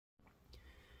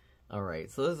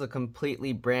Alright, so this is a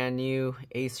completely brand new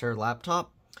Acer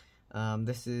laptop.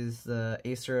 This is the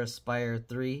Acer Aspire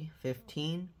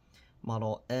 315,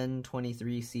 model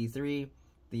N23C3.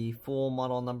 The full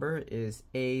model number is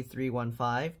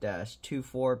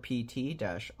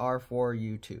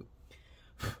A315-24PT-R4U2.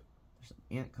 There's an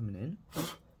ant coming in to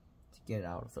get it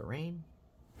out of the rain.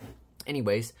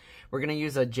 Anyways, we're going to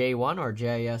use a J1 or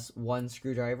JIS1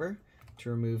 screwdriver to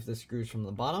remove the screws from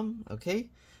the bottom. Okay,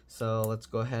 so let's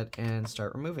go ahead and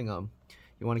start removing them.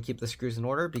 You want to keep the screws in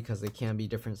order because they can be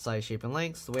different size, shape, and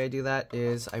lengths. The way I do that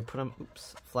is I put them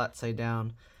flat side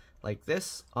down like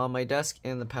this on my desk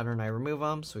in the pattern I remove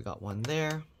them. So we got one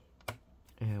there,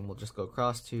 and we'll just go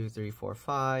across 2, 3, 4,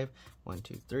 5, 1,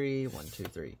 2, 3, 1, 2,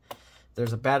 3.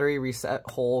 There's a battery reset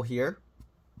hole here.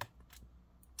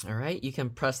 All right, you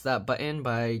can press that button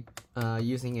by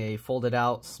using a folded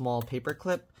out small paper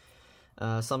clip.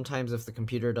 Sometimes if the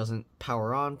computer doesn't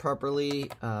power on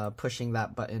properly, pushing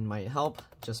that button might help.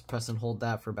 Just press and hold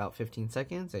that for about 15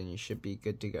 seconds and you should be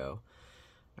good to go.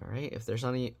 Alright, if there's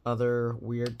any other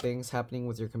weird things happening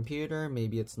with your computer,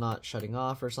 maybe it's not shutting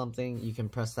off or something, you can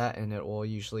press that and it will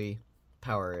usually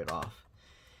power it off.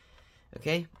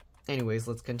 Okay, anyways,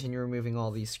 let's continue removing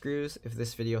all these screws. If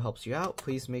this video helps you out,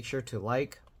 please make sure to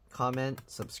like, comment,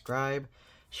 subscribe,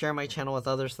 share my channel with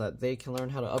others so that they can learn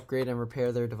how to upgrade and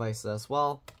repair their devices as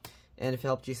well. And if it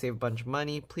helped you save a bunch of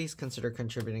money, please consider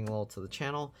contributing a little to the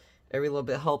channel. Every little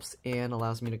bit helps and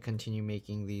allows me to continue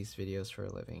making these videos for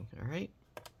a living. Alright.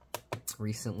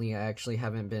 Recently, I actually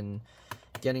haven't been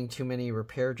getting too many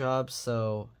repair jobs,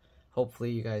 so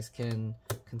hopefully you guys can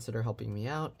consider helping me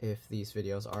out if these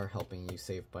videos are helping you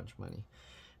save a bunch of money.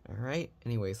 Alright,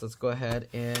 anyways, let's go ahead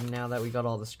and now that we got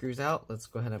all the screws out, let's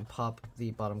go ahead and pop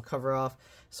the bottom cover off.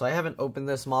 So I haven't opened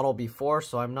this model before,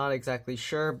 so I'm not exactly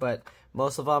sure, but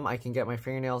most of them I can get my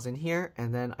fingernails in here,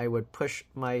 and then I would push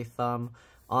my thumb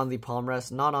on the palm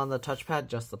rest, not on the touchpad,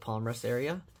 just the palm rest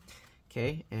area.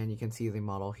 Okay, and you can see the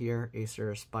model here,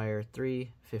 Acer Aspire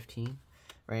 315.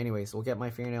 Right, anyways, we'll get my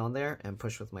fingernail in there and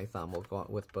push with my thumb. We'll go out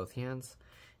with both hands.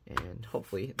 And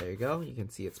hopefully, there you go, you can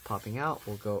see it's popping out.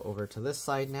 We'll go over to this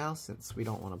side now since we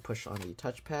don't want to push on the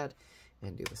touchpad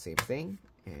and do the same thing.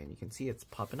 And you can see it's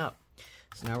popping up.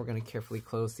 So now we're going to carefully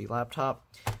close the laptop.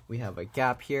 We have a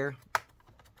gap here.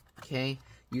 Okay,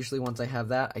 usually once I have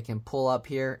that, I can pull up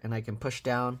here and I can push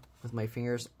down with my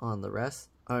fingers on the rest.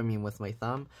 With my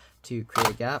thumb to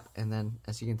create a gap. And then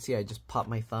as you can see, I just popped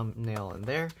my thumbnail in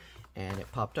there and it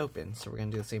popped open. So we're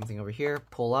going to do the same thing over here.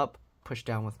 Pull up, push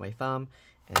down with my thumb,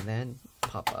 and then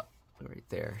pop up right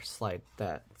there, slide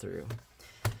that through.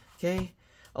 Okay,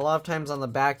 a lot of times on the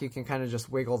back you can kind of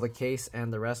just wiggle the case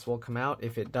and the rest will come out.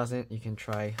 If it doesn't, you can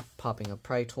try popping a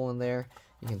pry tool in there.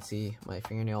 You can see my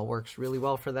fingernail works really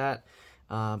well for that.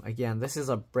 Again, this is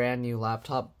a brand new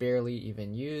laptop, barely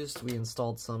even used. We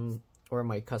installed some, or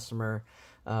my customer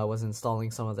was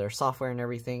installing some of their software and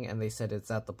everything, and they said it's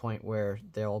at the point where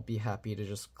they'll be happy to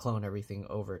just clone everything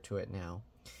over to it now.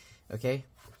 Okay,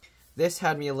 this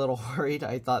had me a little worried.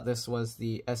 I thought this was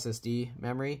the SSD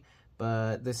memory,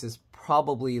 but this is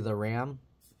probably the RAM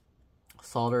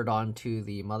soldered onto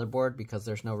the motherboard because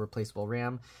there's no replaceable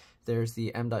RAM. There's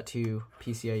the M.2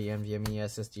 PCIe NVMe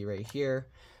SSD right here,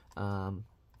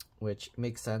 which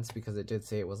makes sense because it did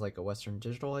say it was like a Western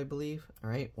Digital, I believe.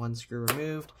 All right, one screw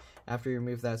removed. After you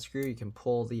remove that screw, you can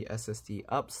pull the SSD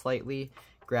up slightly,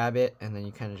 grab it, and then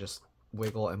you kind of just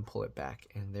wiggle and pull it back.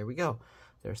 And there we go.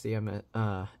 There's the M.2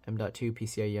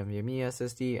 PCIe NVMe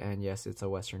SSD, and yes, it's a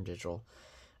Western Digital.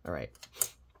 All right.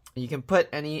 You can put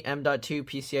any M.2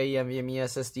 PCIe NVMe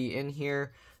SSD in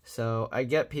here. So I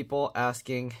get people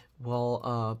asking,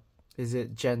 well, is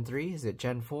it Gen 3? Is it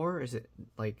Gen 4? Is it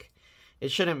like... It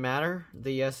shouldn't matter.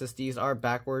 The SSDs are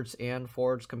backwards and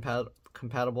forwards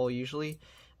compatible usually.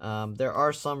 There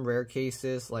are some rare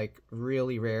cases, like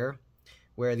really rare,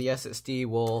 where the SSD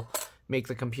will make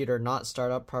the computer not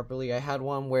start up properly. I had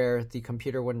one where the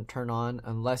computer wouldn't turn on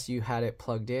unless you had it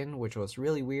plugged in, which was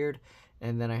really weird.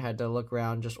 And then I had to look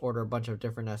around, just order a bunch of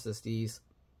different SSDs.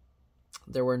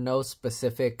 There were no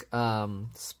specific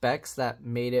specs that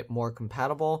made it more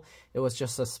compatible. It was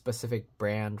just a specific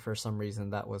brand for some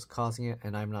reason that was causing it,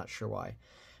 and I'm not sure why.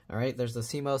 Alright, there's the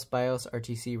CMOS BIOS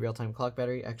RTC real-time clock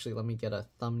battery. Actually, let me get a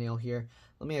thumbnail here.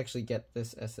 Let me actually get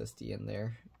this SSD in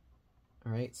there.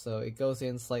 Alright, so it goes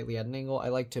in slightly at an angle. I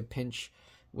like to pinch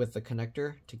with the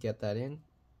connector to get that in.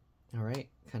 Alright,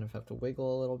 kind of have to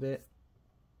wiggle a little bit.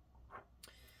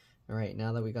 Alright,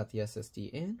 now that we got the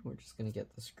SSD in, we're just going to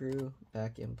get the screw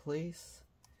back in place.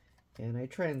 And I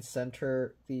try and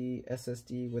center the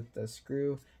SSD with the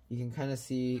screw. You can kind of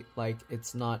see like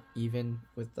it's not even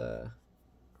with the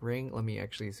ring. Let me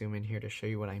actually zoom in here to show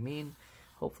you what I mean.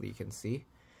 Hopefully you can see.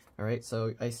 All right,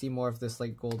 so I see more of this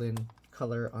like golden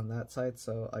color on that side,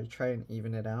 so I try and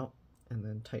even it out and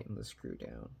then tighten the screw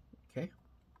down, okay?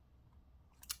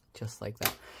 Just like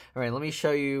that. All right, let me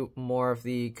show you more of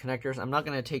the connectors. I'm not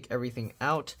gonna take everything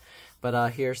out, but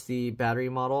here's the battery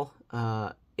model,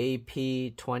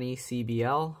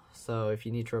 AP20CBL. So if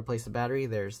you need to replace the battery,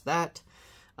 there's that.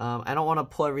 I don't wanna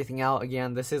pull everything out.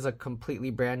 Again, this is a completely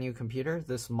brand new computer.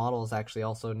 This model is actually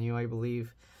also new, I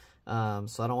believe. So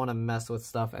I don't want to mess with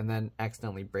stuff and then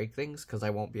accidentally break things because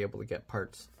I won't be able to get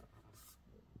parts.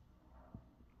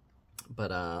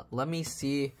 But let me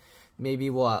see, maybe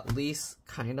we'll at least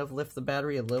kind of lift the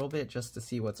battery a little bit just to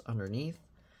see what's underneath.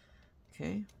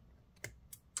 Okay.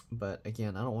 But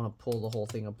again, I don't want to pull the whole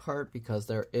thing apart because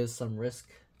there is some risk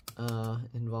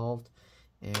involved,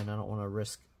 and I don't want to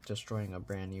risk destroying a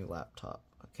brand new laptop.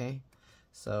 Okay.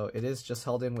 So it is just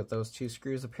held in with those 2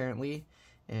 screws apparently.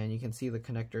 And you can see the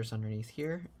connectors underneath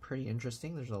here. Pretty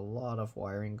interesting. There's a lot of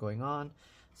wiring going on.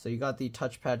 So you got the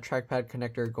touchpad, trackpad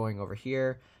connector going over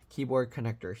here. Keyboard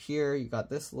connector here. You got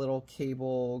this little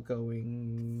cable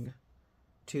going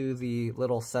to the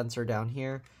little sensor down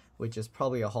here, which is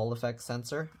probably a Hall effect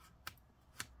sensor.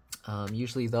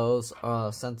 Usually those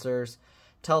sensors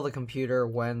tell the computer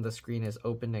when the screen is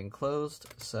opened and closed.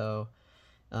 So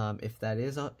if that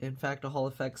is in fact a Hall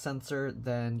effect sensor,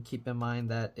 then keep in mind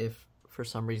that if for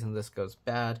some reason this goes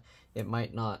bad, it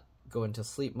might not go into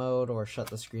sleep mode or shut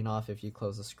the screen off if you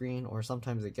close the screen, or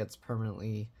sometimes it gets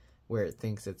permanently where it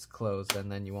thinks it's closed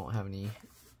and then you won't have any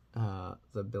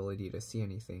the ability to see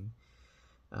anything.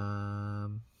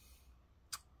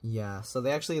 Yeah, so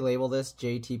they actually label this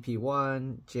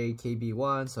JTP1,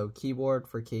 JKB1, so keyboard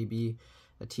for KB,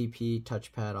 a TP,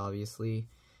 touchpad obviously,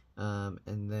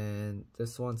 and then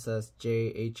this one says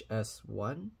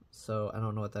JHS1. So I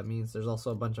don't know what that means. There's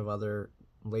also a bunch of other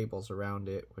labels around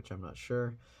it, which I'm not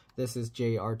sure. This is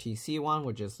JRTC1,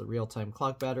 which is the real-time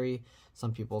clock battery.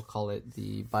 Some people call it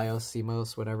the BIOS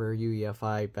CMOS, whatever,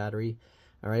 UEFI battery.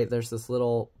 All right, there's this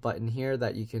little button here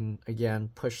that you can, again,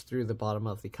 push through the bottom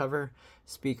of the cover.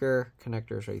 Speaker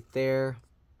connectors right there.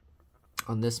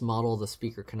 On this model, the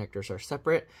speaker connectors are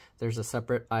separate. There's a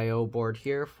separate I/O board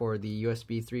here for the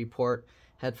USB 3 port,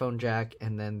 headphone jack,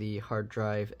 and then the hard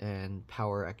drive and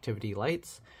power activity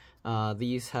lights.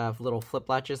 These have little flip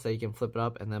latches that you can flip it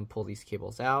up and then pull these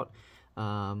cables out.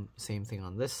 Same thing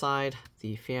on this side.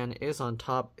 The fan is on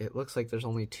top. It looks like there's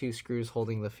only 2 screws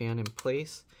holding the fan in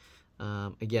place.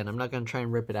 Again, I'm not going to try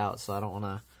and rip it out, so I don't want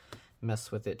to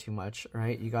mess with it too much. All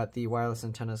right, you got the wireless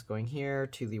antennas going here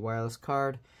to the wireless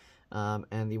card.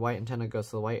 And the white antenna goes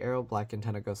to the white arrow, black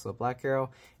antenna goes to the black arrow.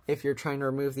 If you're trying to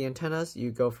remove the antennas,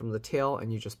 you go from the tail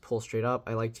and you just pull straight up.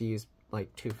 I like to use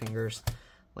like 2 fingers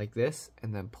like this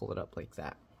and then pull it up like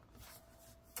that.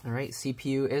 All right,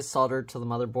 CPU is soldered to the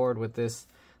motherboard with this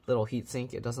little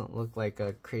heatsink. It doesn't look like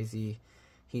a crazy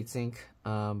heatsink,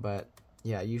 but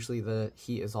yeah, usually the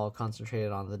heat is all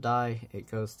concentrated on the die. It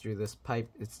goes through this pipe.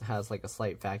 It has like a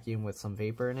slight vacuum with some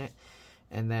vapor in it.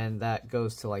 And then that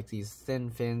goes to like these thin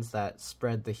fins that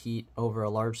spread the heat over a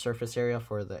large surface area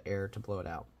for the air to blow it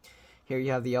out. Here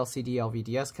you have the LCD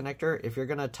LVDS connector. If you're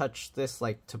gonna touch this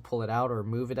like to pull it out or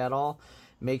move it at all,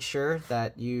 make sure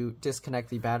that you disconnect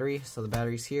the battery. So the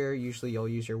battery's here. Usually you'll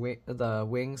use your the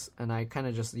wings, and I kind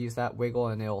of just use that wiggle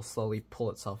and it'll slowly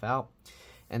pull itself out.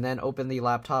 And then open the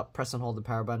laptop, press and hold the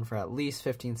power button for at least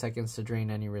 15 seconds to drain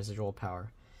any residual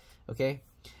power. Okay?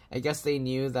 I guess they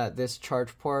knew that this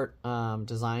charge port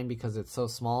design, because it's so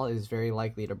small, is very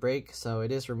likely to break, so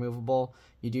it is removable.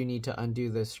 You do need to undo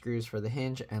the screws for the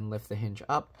hinge and lift the hinge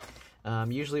up.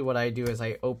 Usually what I do is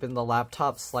I open the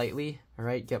laptop slightly, all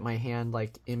right, get my hand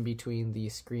like in between the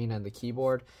screen and the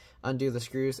keyboard, undo the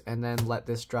screws, and then let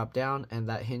this drop down, and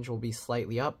that hinge will be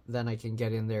slightly up. Then I can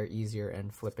get in there easier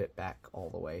and flip it back all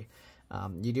the way.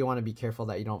 You do want to be careful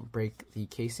that you don't break the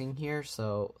casing here,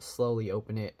 so slowly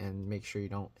open it and make sure you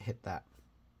don't hit that.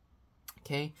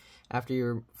 Okay, after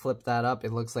you flip that up,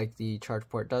 it looks like the charge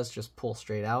port does just pull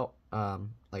straight out,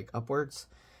 like upwards.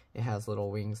 It has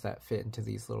little wings that fit into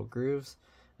these little grooves.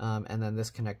 And then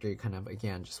this connector, you kind of,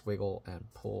 again, just wiggle and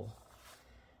pull.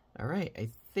 All right, I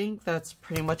think that's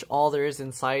pretty much all there is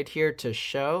inside here to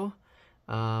show.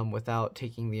 Without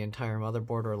taking the entire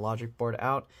motherboard or logic board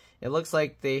out. It looks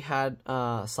like they had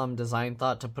some design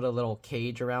thought to put a little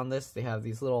cage around this. They have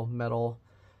these little metal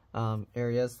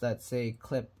areas that say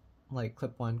clip, like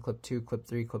clip 1, clip 2, clip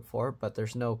 3, clip 4, but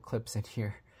there's no clips in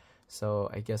here. So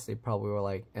I guess they probably were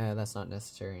like, that's not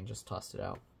necessary, and just tossed it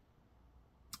out.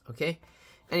 Okay,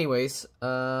 anyways,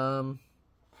 oh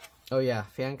yeah,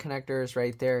 fan connectors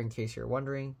right there in case you're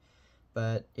wondering.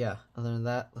 But yeah, other than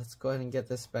that, let's go ahead and get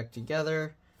this back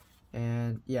together.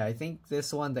 And yeah, I think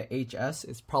this one, the HS,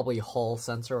 is probably Hall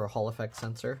sensor or Hall effect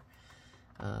sensor.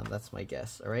 That's my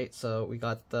guess. Alright, so we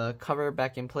got the cover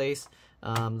back in place.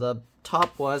 The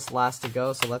top was last to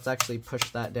go, so let's actually push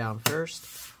that down first,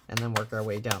 and then work our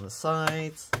way down the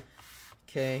sides.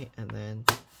 Okay, and then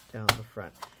down the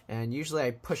front. And usually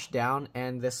I push down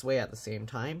and this way at the same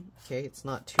time. Okay, it's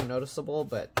not too noticeable,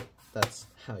 but that's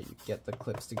how you get the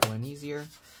clips to go in easier.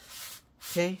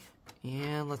 Okay,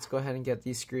 and let's go ahead and get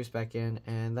these screws back in,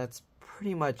 and that's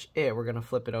pretty much it. We're gonna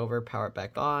flip it over, power it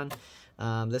back on.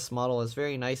 This model is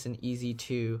very nice and easy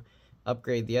to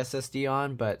upgrade the SSD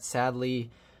on, but sadly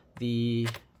the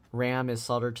RAM is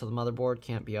soldered to the motherboard,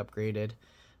 can't be upgraded.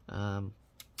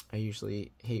 I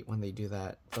usually hate when they do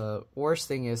that. The worst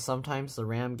thing is sometimes the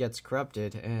RAM gets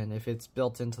corrupted, and if it's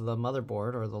built into the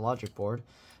motherboard or the logic board,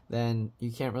 then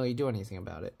you can't really do anything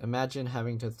about it. Imagine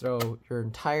having to throw your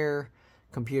entire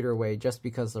computer away just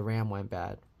because the RAM went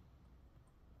bad.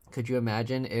 Could you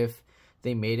imagine if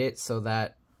they made it so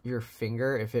that your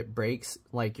finger, if it breaks,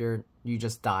 like you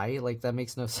just die? Like, that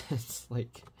makes no sense.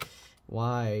 Like,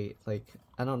 why? Like,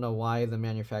 I don't know why the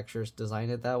manufacturers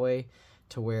designed it that way,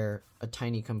 to where a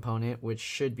tiny component, which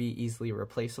should be easily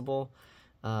replaceable,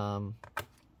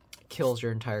 kills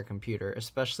your entire computer,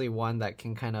 especially one that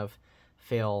can kind of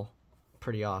fail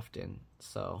pretty often.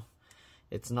 So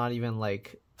it's not even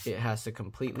like it has to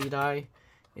completely die.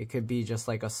 It could be just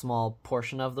like a small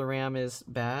portion of the RAM is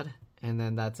bad, and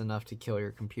then that's enough to kill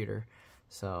your computer.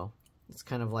 So it's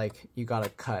kind of like you got a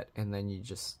cut, and then you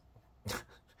just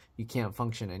you can't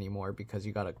function anymore because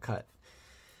you got a cut.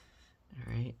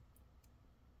 All right.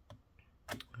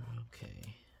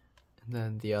 Okay, and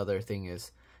then the other thing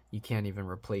is you can't even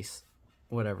replace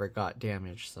whatever got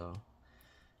damaged, so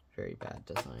very bad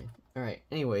design. Alright,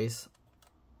 anyways,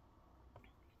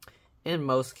 in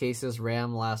most cases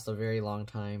RAM lasts a very long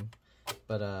time,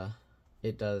 but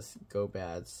it does go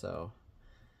bad, so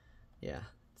yeah,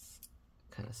 it's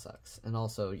kind of sucks. And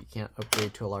also you can't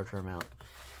upgrade to a larger amount.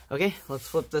 Okay, let's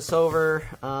flip this over.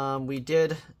 We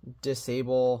did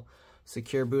disable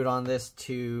secure boot on this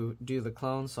to do the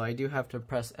clone, so I do have to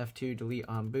press F2 delete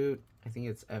on boot. I think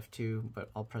it's F2, but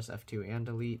I'll press F2 and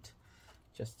delete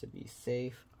just to be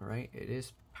safe. Alright, it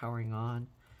is powering on,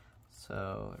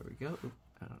 so there we go. Oop,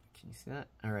 can you see that?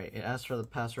 Alright, it asks for the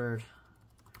password.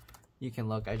 You can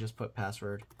look, I just put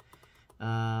password.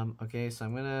 Okay, so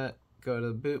I'm gonna go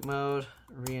to boot mode,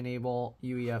 re-enable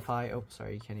UEFI. Oh,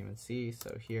 sorry, you can't even see,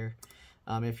 so here.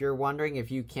 If you're wondering if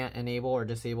you can't enable or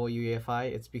disable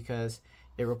UEFI, it's because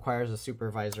it requires a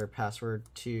supervisor password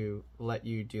to let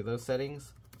you do those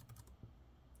settings.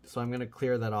 So I'm going to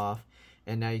clear that off,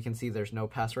 and now you can see there's no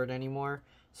password anymore.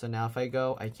 So now if I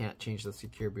go, I can't change the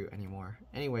secure boot anymore.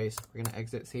 Anyways, we're going to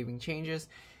exit saving changes,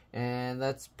 and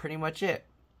that's pretty much it.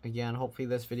 Again, hopefully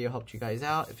this video helped you guys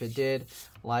out. If it did,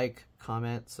 like,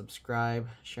 comment, subscribe,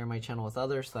 share my channel with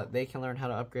others so that they can learn how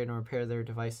to upgrade and repair their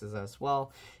devices as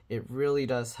well. It really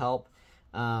does help.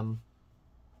 Yeah,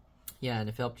 and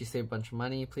if it helped you save a bunch of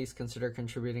money, please consider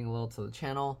contributing a little to the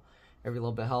channel. Every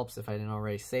little bit helps. If I didn't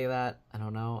already say that, I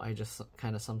don't know. I just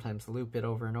kind of sometimes loop it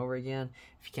over and over again.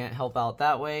 If you can't help out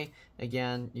that way,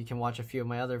 again, you can watch a few of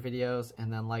my other videos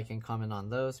and then like and comment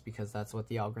on those, because that's what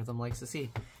the algorithm likes to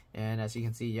see. And as you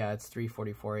can see, yeah, it's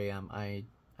 3:44 a.m. I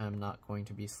am not going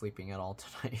to be sleeping at all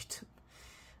tonight.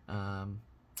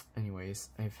 Anyways,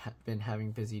 I've been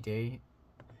having busy,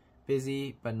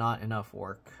 but not enough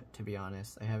work, to be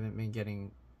honest. I haven't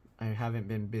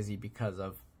been busy because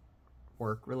of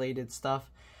work-related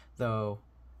stuff, though.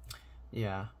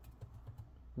 Yeah,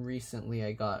 recently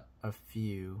I got a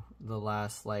few. The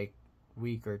last like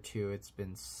week or two, it's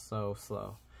been so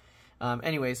slow.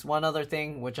 Anyways, one other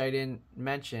thing which I didn't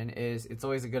mention is it's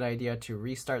always a good idea to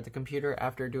restart the computer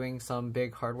after doing some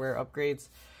big hardware upgrades.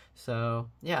 So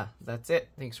yeah, that's it.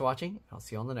 Thanks for watching. I'll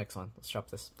see you on the next one. Let's drop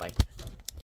this. Bye.